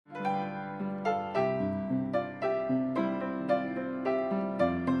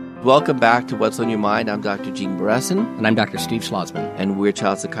Welcome back to What's on Your Mind. I'm Dr. Gene Beresin. And I'm Dr. Steve Schlossman. And we're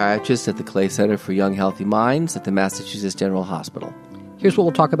child psychiatrists at the Clay Center for Young Healthy Minds at the Massachusetts General Hospital. Here's what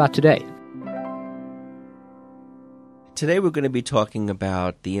we'll talk about today. Today we're going to be talking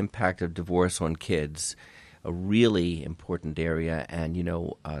about the impact of divorce on kids, a really important area. And,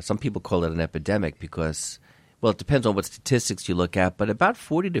 some people call it an epidemic because, well, it depends on what statistics you look at, but about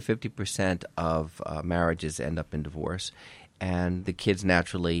 40 to 50% of marriages end up in divorce. And the kids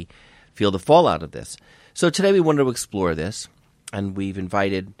naturally feel the fallout of this. So today we wanted to explore this, and we've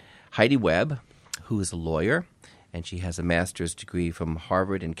invited Heidi Webb, who is a lawyer, and she has a master's degree from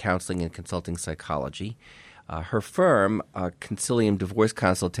Harvard in counseling and consulting psychology. Her firm, Concilium Divorce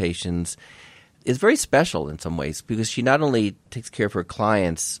Consultations, is very special in some ways because she not only takes care of her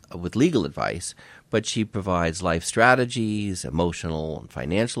clients with legal advice, but she provides life strategies, emotional and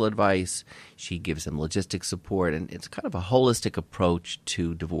financial advice. She gives them logistic support, and it's kind of a holistic approach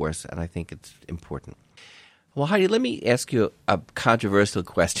to divorce, and I think it's important. Well, Heidi, let me ask you a controversial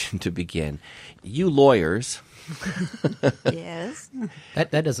question to begin. You lawyers... Yes.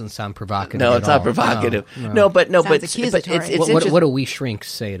 That doesn't sound provocative. No, it's not provocative. No, but what do we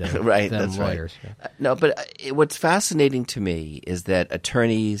shrinks say to right, them that's lawyers? Right. No, but what's fascinating to me is that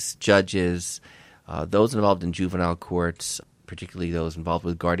attorneys, judges, those involved in juvenile courts, particularly those involved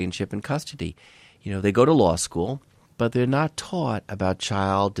with guardianship and custody, they go to law school, but they're not taught about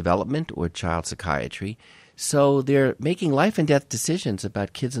child development or child psychiatry. So they're making life and death decisions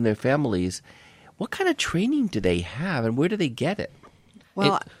about kids and their families. What kind of training do they have, and where do they get it?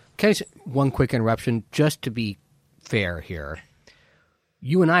 Well, can I say one quick interruption, just to be fair here?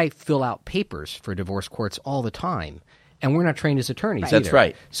 You and I fill out papers for divorce courts all the time, and we're not trained as attorneys either. That's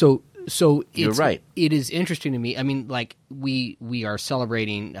right. So you're right. It is interesting to me. I mean, like we are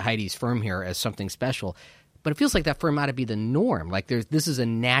celebrating Heidi's firm here as something special, but it feels like that firm ought to be the norm. Like this is a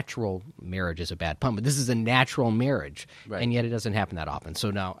natural marriage is a bad pun, but this is a natural marriage, right. And yet it doesn't happen that often.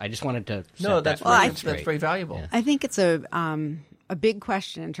 So now I just wanted to that's very valuable. Yeah. I think it's a big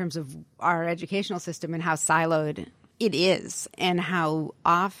question in terms of our educational system and how siloed it is, and how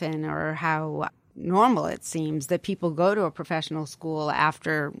often or how normal it seems that people go to a professional school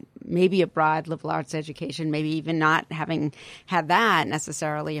after maybe a broad liberal arts education, maybe even not having had that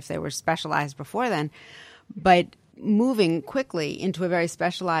necessarily if they were specialized before then. But moving quickly into a very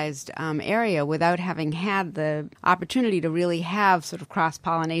specialized area without having had the opportunity to really have sort of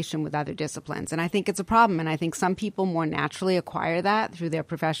cross-pollination with other disciplines. And I think it's a problem, and I think some people more naturally acquire that through their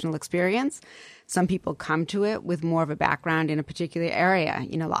professional experience. Some people come to it with more of a background in a particular area.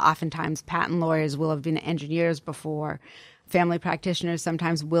 Oftentimes patent lawyers will have been engineers before. Family practitioners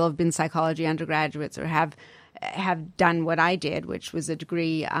sometimes will have been psychology undergraduates or have done what I did, which was a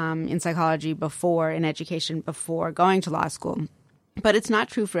degree in psychology in education before going to law school. But it's not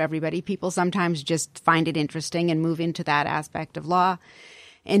true for everybody. People sometimes just find it interesting and move into that aspect of law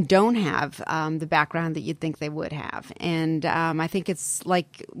and don't have the background that you'd think they would have. And I think it's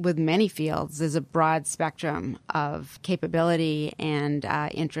like with many fields, there's a broad spectrum of capability and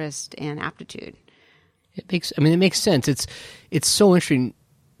interest and aptitude. It makes sense. It's so interesting.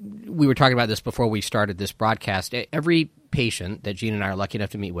 We were talking about this before we started this broadcast. Every patient that Gene and I are lucky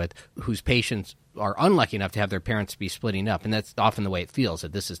enough to meet with, whose patients are unlucky enough to have their parents be splitting up, and that's often the way it feels,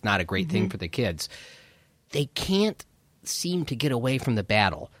 that this is not a great thing for the kids, they can't seem to get away from the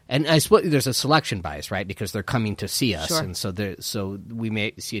battle. And I suppose there's a selection bias, right? Because they're coming to see us, sure. And so we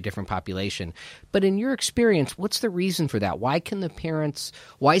may see a different population. But in your experience, what's the reason for that? Why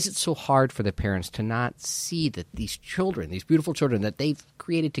is it so hard for the parents to not see that these children, these beautiful children that they've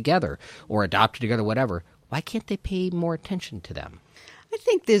created together or adopted together, whatever, why can't they pay more attention to them? I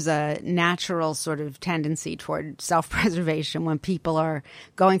think there's a natural sort of tendency toward self-preservation when people are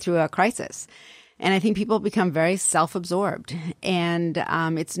going through a crisis. And I think people become very self-absorbed. And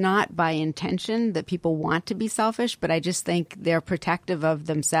it's not by intention that people want to be selfish, but I just think they're protective of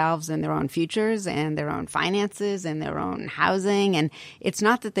themselves and their own futures and their own finances and their own housing. And it's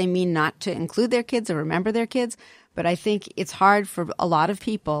not that they mean not to include their kids or remember their kids, but I think it's hard for a lot of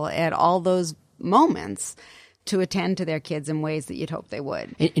people at all those moments to attend to their kids in ways that you'd hope they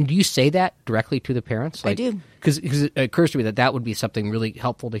would. And do you say that directly to the parents? I do. Because it occurs to me that would be something really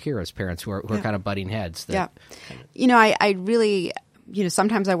helpful to hear as parents who are kind of butting heads. I really,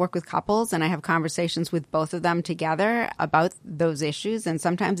 sometimes I work with couples and I have conversations with both of them together about those issues. And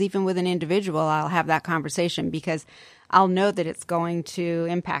sometimes even with an individual, I'll have that conversation because I'll know that it's going to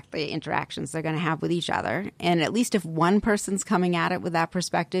impact the interactions they're going to have with each other. And at least if one person's coming at it with that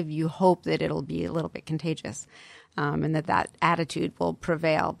perspective, you hope that it'll be a little bit contagious and that attitude will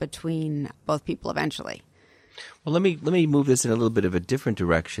prevail between both people eventually. Well, let me move this in a little bit of a different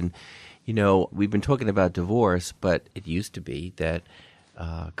direction. You know, we've been talking about divorce, but it used to be that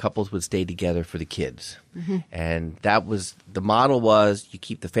couples would stay together for the kids. Mm-hmm. And that was the model was you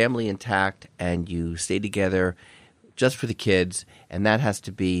keep the family intact and you stay together just for the kids, and that has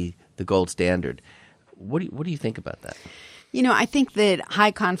to be the gold standard. What do you think about that? You know, I think that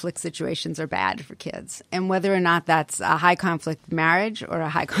high conflict situations are bad for kids. And whether or not that's a high conflict marriage or a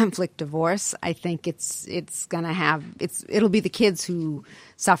high conflict divorce, I think it'll be the kids who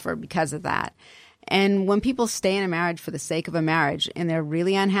suffer because of that. And when people stay in a marriage for the sake of a marriage and they're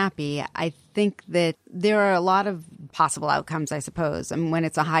really unhappy, I think that there are a lot of possible outcomes, I suppose. And when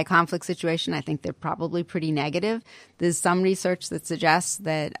it's a high conflict situation, I think they're probably pretty negative. There's some research that suggests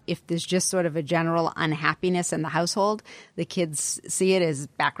that if there's just sort of a general unhappiness in the household, the kids see it as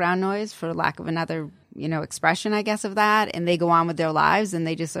background noise, for lack of another expression, I guess, of that. And they go on with their lives and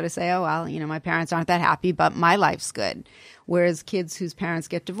they just sort of say, oh, well, my parents aren't that happy, but my life's good. Whereas kids whose parents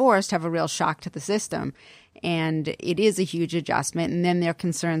get divorced have a real shock to the system. And it is a huge adjustment. And then their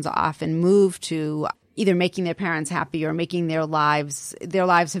concerns often move to either making their parents happy or making their lives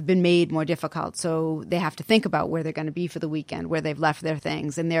have been made more difficult. So they have to think about where they're going to be for the weekend, where they've left their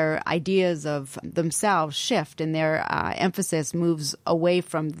things, and their ideas of themselves shift, and their emphasis moves away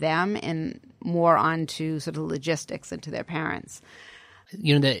from them and more onto sort of logistics and to their parents.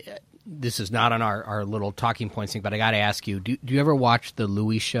 This is not on our little talking points thing, but I got to ask you, do you ever watch the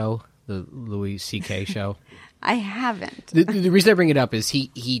Louis show, the Louis C.K. show? I haven't. The reason I bring it up is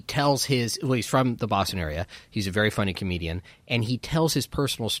he tells he's from the Boston area. He's a very funny comedian, and he tells his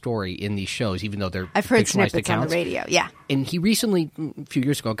personal story in these shows, even though they're I've heard fictionalized snippets accounts. on the radio, yeah. And he recently, a few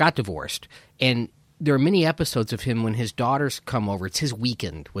years ago, got divorced, and there are many episodes of him when his daughters come over. It's his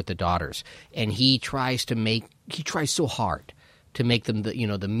weekend with the daughters, and he tries so hard to make them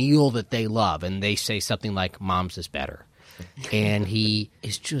the meal that they love, and they say something like, "Mom's is better." And he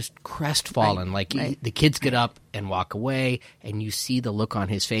is just crestfallen. The kids get up and walk away, and you see the look on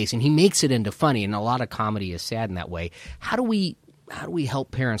his face. And he makes it into funny, and a lot of comedy is sad in that way. How do we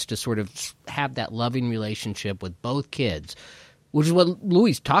help parents to sort of have that loving relationship with both kids, which is what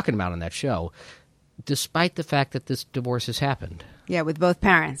Louis is talking about on that show, despite the fact that this divorce has happened? Yeah, with both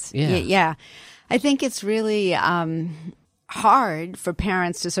parents. Yeah. I think it's really hard for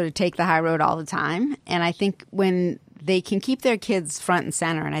parents to sort of take the high road all the time. And I think when they can keep their kids front and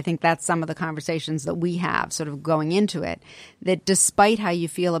center, and I think that's some of the conversations that we have sort of going into it, that despite how you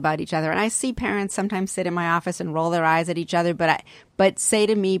feel about each other, and I see parents sometimes sit in my office and roll their eyes at each other, but say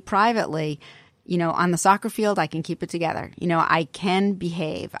to me privately, on the soccer field, I can keep it together. I can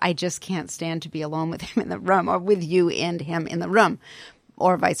behave. I just can't stand to be alone with him in the room, or with you and him in the room,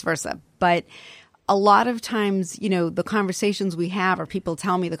 or vice versa. But a lot of times, the conversations we have, or people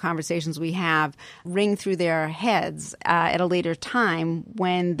tell me the conversations we have, ring through their heads at a later time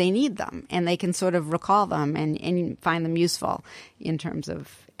when they need them, and they can sort of recall them and find them useful in terms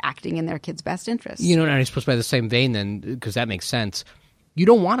of acting in their kids' best interests. And I suppose by the same vein then, because that makes sense, you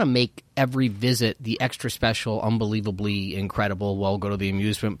don't want to make every visit the extra special, unbelievably incredible, well, go to the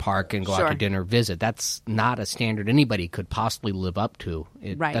amusement park and go out to dinner visit. That's not a standard anybody could possibly live up to.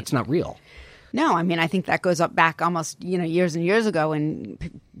 Right. That's not real. No, I mean, I think that goes back almost, years and years ago when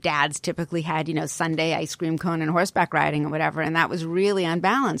dads typically had, Sunday ice cream cone and horseback riding or whatever, and that was really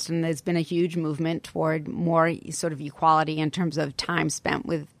unbalanced. And there's been a huge movement toward more sort of equality in terms of time spent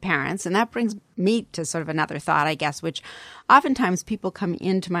with parents. And that brings me to sort of another thought, I guess, which oftentimes people come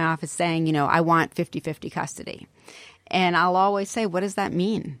into my office saying, I want 50-50 custody. And I'll always say, what does that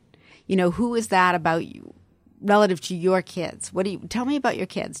mean? Who is that about you? Relative to your kids. Tell me about your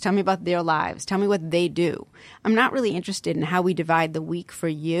kids. Tell me about their lives. Tell me what they do. I'm not really interested in how we divide the week for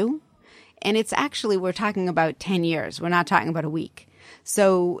you. And it's actually, we're talking about 10 years. We're not talking about a week.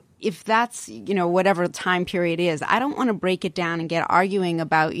 So if that's, whatever time period is, I don't want to break it down and get arguing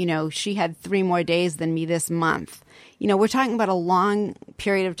about, she had 3 more days than me this month. We're talking about a long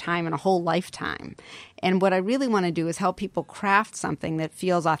period of time and a whole lifetime. And what I really want to do is help people craft something that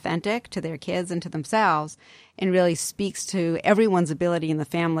feels authentic to their kids and to themselves, and really speaks to everyone's ability in the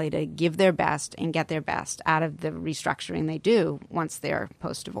family to give their best and get their best out of the restructuring they do once they're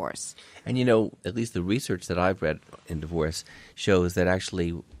post-divorce. And at least the research that I've read in divorce shows that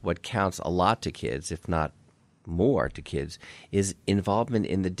actually what counts a lot to kids, if not more to kids, is involvement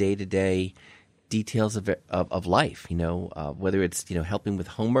in the day-to-day details of life, whether it's, getting with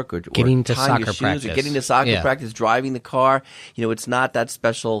homework or getting to tying soccer your shoes practice. Or getting to soccer practice, driving the car. It's not that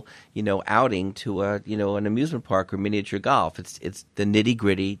special, outing to an amusement park or miniature golf. It's the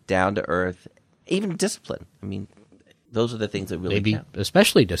nitty-gritty, down to earth, even discipline. I mean, Those are the things that really maybe count.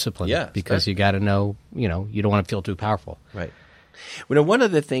 especially discipline. Yeah, because you got to know, you don't want to feel too powerful. Right. Well, one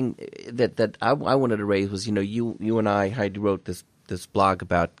other thing that I wanted to raise was, you and I, Heidi, wrote this blog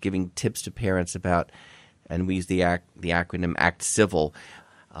about giving tips to parents about, and we use the acronym ACT Civil,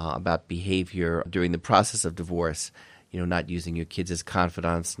 about behavior during the process of divorce. Not using your kids as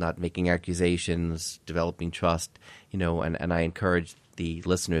confidants, not making accusations, developing trust. And I encourage the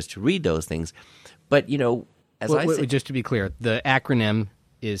listeners to read those things. But just to be clear, the acronym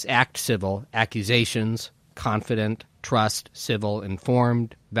is ACT Civil: accusations, confident, trust, civil,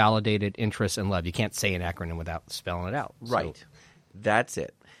 informed, validated, interest, and love. You can't say an acronym without spelling it out. Right. So, that's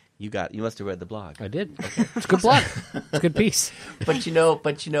it. You must have read the blog. I did. Okay. It's a good blog. It's a good piece. But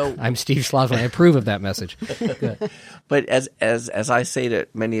I'm Steve Schlosman. I approve of that message. Good. But as I say to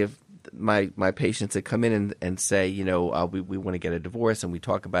many of my patients that come in and say, we want to get a divorce, and we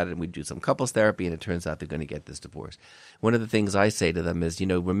talk about it, and we do some couples therapy, and it turns out they're going to get this divorce. One of the things I say to them is,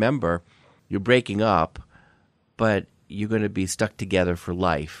 remember, you're breaking up, but you're going to be stuck together for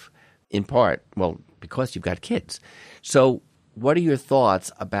life, in part, because you've got kids. So what are your thoughts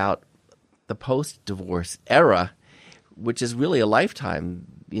about the post-divorce era, which is really a lifetime,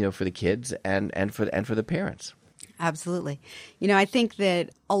 for the kids and for the parents? Absolutely. I think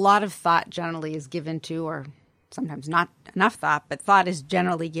that a lot of thought generally is given to, or sometimes not enough thought, but thought is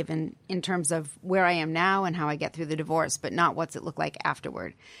generally given in terms of where I am now and how I get through the divorce, but not what's it look like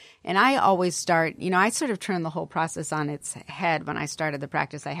afterward. And I always start, I sort of turned the whole process on its head when I started the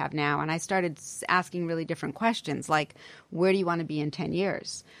practice I have now. And I started asking really different questions, like, where do you want to be in 10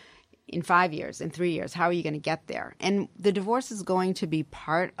 years? In 5 years, in 3 years? How are you going to get there? And the divorce is going to be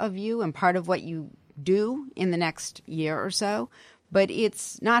part of you and part of what you do in the next year or so, but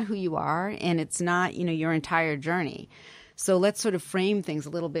it's not who you are, and it's not, your entire journey. So let's sort of frame things a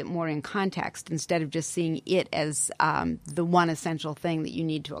little bit more in context instead of just seeing it as the one essential thing that you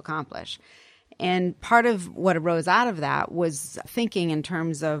need to accomplish. And part of what arose out of that was thinking in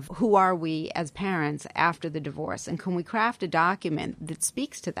terms of who are we as parents after the divorce, and can we craft a document that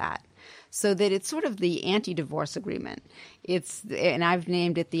speaks to that so that it's sort of the anti-divorce agreement. And I've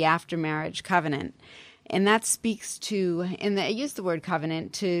named it the after-marriage covenant. And that speaks to, and I use the word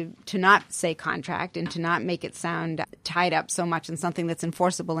covenant to not say contract and to not make it sound tied up so much in something that's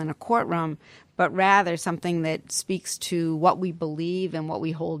enforceable in a courtroom, but rather something that speaks to what we believe and what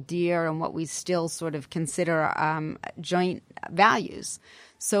we hold dear and what we still sort of consider joint values.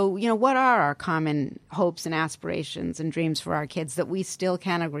 So, what are our common hopes and aspirations and dreams for our kids that we still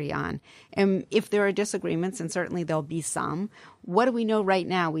can agree on? And if there are disagreements, and certainly there'll be some, what do we know right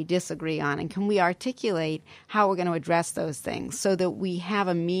now we disagree on? And can we articulate how we're going to address those things so that we have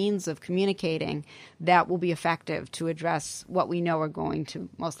a means of communicating that will be effective to address what we know are going to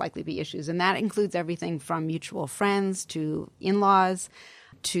most likely be issues? And that includes everything from mutual friends to in-laws,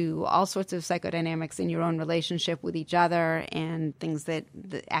 to all sorts of psychodynamics in your own relationship with each other and things that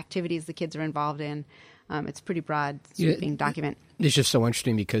the activities the kids are involved in. It's a pretty broad, sweeping document. It's just so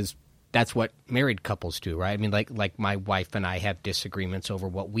interesting because that's what married couples do, right? I mean, like my wife and I have disagreements over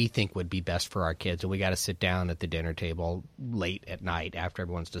what we think would be best for our kids, and we got to sit down at the dinner table late at night after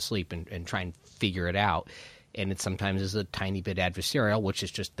everyone's asleep and try and figure it out. And it sometimes is a tiny bit adversarial, which is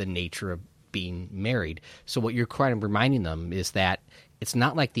just the nature of being married. So what you're kind of reminding them is that it's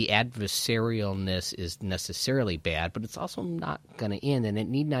not like the adversarialness is necessarily bad, but it's also not going to end, and it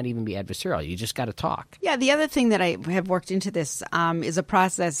need not even be adversarial. You just got to talk. Yeah, the other thing that I have worked into this is a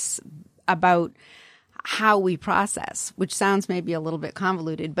process about how we process, which sounds maybe a little bit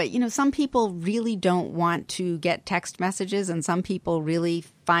convoluted, but some people really don't want to get text messages, and some people really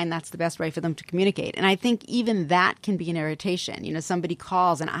find that's the best way for them to communicate. And I think even that can be an irritation. Somebody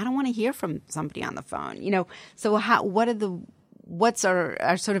calls and I don't want to hear from somebody on the phone. So what's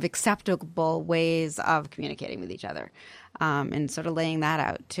our sort of acceptable ways of communicating with each other, and sort of laying that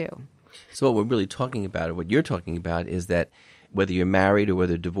out too. So what we're really talking about, or what you're talking about, is that whether you're married or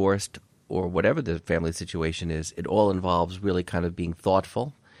whether divorced or whatever the family situation is, it all involves really kind of being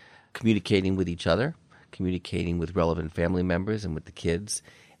thoughtful, communicating with each other, communicating with relevant family members and with the kids,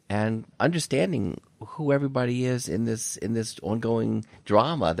 and understanding who everybody is in this ongoing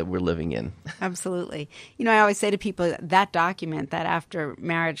drama that we're living in. Absolutely. I always say to people, that document, that after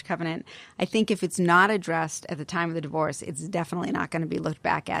marriage covenant, I think if it's not addressed at the time of the divorce, it's definitely not going to be looked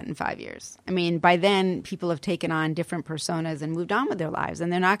back at in 5 years. I mean, by then, people have taken on different personas and moved on with their lives,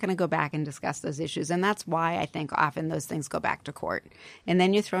 and they're not going to go back and discuss those issues. And that's why I think often those things go back to court. And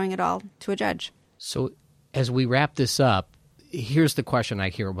then you're throwing it all to a judge. So as we wrap this up, here's the question I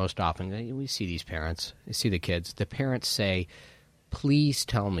hear most often. We see these parents, I see the kids. The parents say, please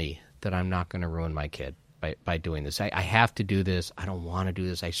tell me that I'm not going to ruin my kid. by doing this. I have to do this. I don't want to do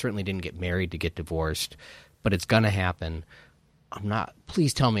this. I certainly didn't get married to get divorced, but it's going to happen.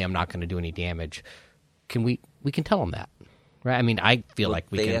 Please tell me I'm not going to do any damage. We can tell them that. Right? I mean, I feel like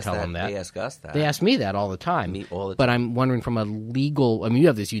we can tell them that. They ask us that. They ask me that all the time. Me all the time. But I'm wondering from a legal. I mean, you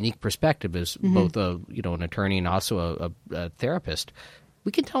have this unique perspective as both an attorney and also a therapist.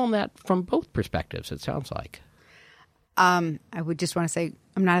 We can tell them that from both perspectives. It sounds like. I would just want to say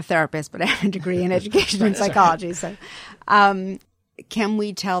I'm not a therapist, but I have a degree in education and psychology. So, can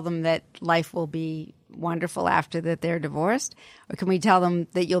we tell them that life will be wonderful after that they're divorced? Or can we tell them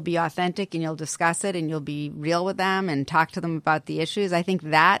that you'll be authentic and you'll discuss it and you'll be real with them and talk to them about the issues? I think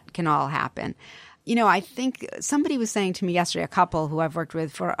that can all happen. I think somebody was saying to me yesterday, a couple who I've worked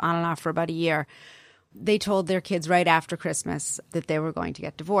with for on and off for about a year, they told their kids right after Christmas that they were going to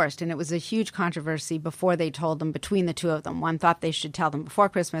get divorced. And it was a huge controversy before they told them, between the two of them. One thought they should tell them before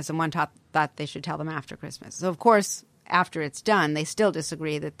Christmas and one thought they should tell them after Christmas. So, of course, after it's done, they still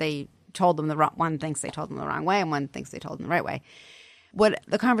disagree that they told them one thinks they told them the wrong way and one thinks they told them the right way. What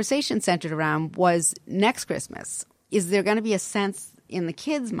the conversation centered around was next Christmas. Is there going to be a sense in the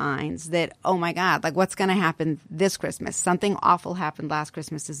kids' minds that, oh my God, like what's going to happen this Christmas? Something awful happened last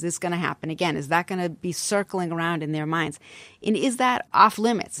Christmas. Is this going to happen again? Is that going to be circling around in their minds? And is that off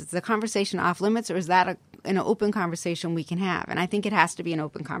limits? Is the conversation off limits, or is that an open conversation we can have? And I think it has to be an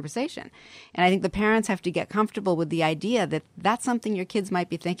open conversation. And I think the parents have to get comfortable with the idea that that's something your kids might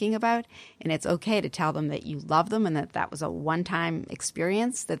be thinking about, and it's okay to tell them that you love them and that that was a one-time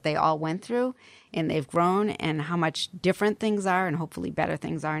experience that they all went through and they've grown, and how much different things are and hopefully better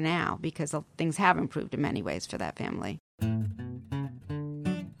things are now, because things have improved in many ways for that family.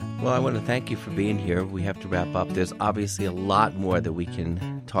 Well, I want to thank you for being here. We have to wrap up. There's obviously a lot more that we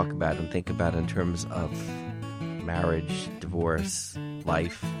can talk about and think about in terms of marriage, divorce,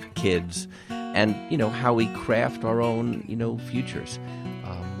 life, kids, and, how we craft our own, futures,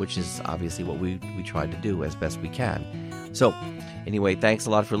 which is obviously what we try to do as best we can. So, anyway, thanks a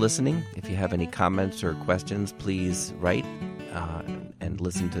lot for listening. If you have any comments or questions, please write and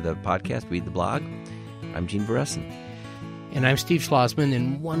listen to the podcast, read the blog. I'm Gene Beresin. And I'm Steve Schlossman.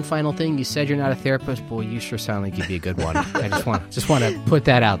 And one final thing, you said you're not a therapist. Boy, you sure sound like you'd be a good one. I just want to put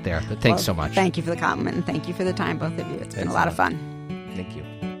that out there. But thanks so much. Thank you for the compliment, and thank you for the time, both of you. It's been a lot of fun. Thank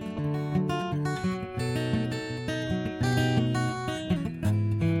you.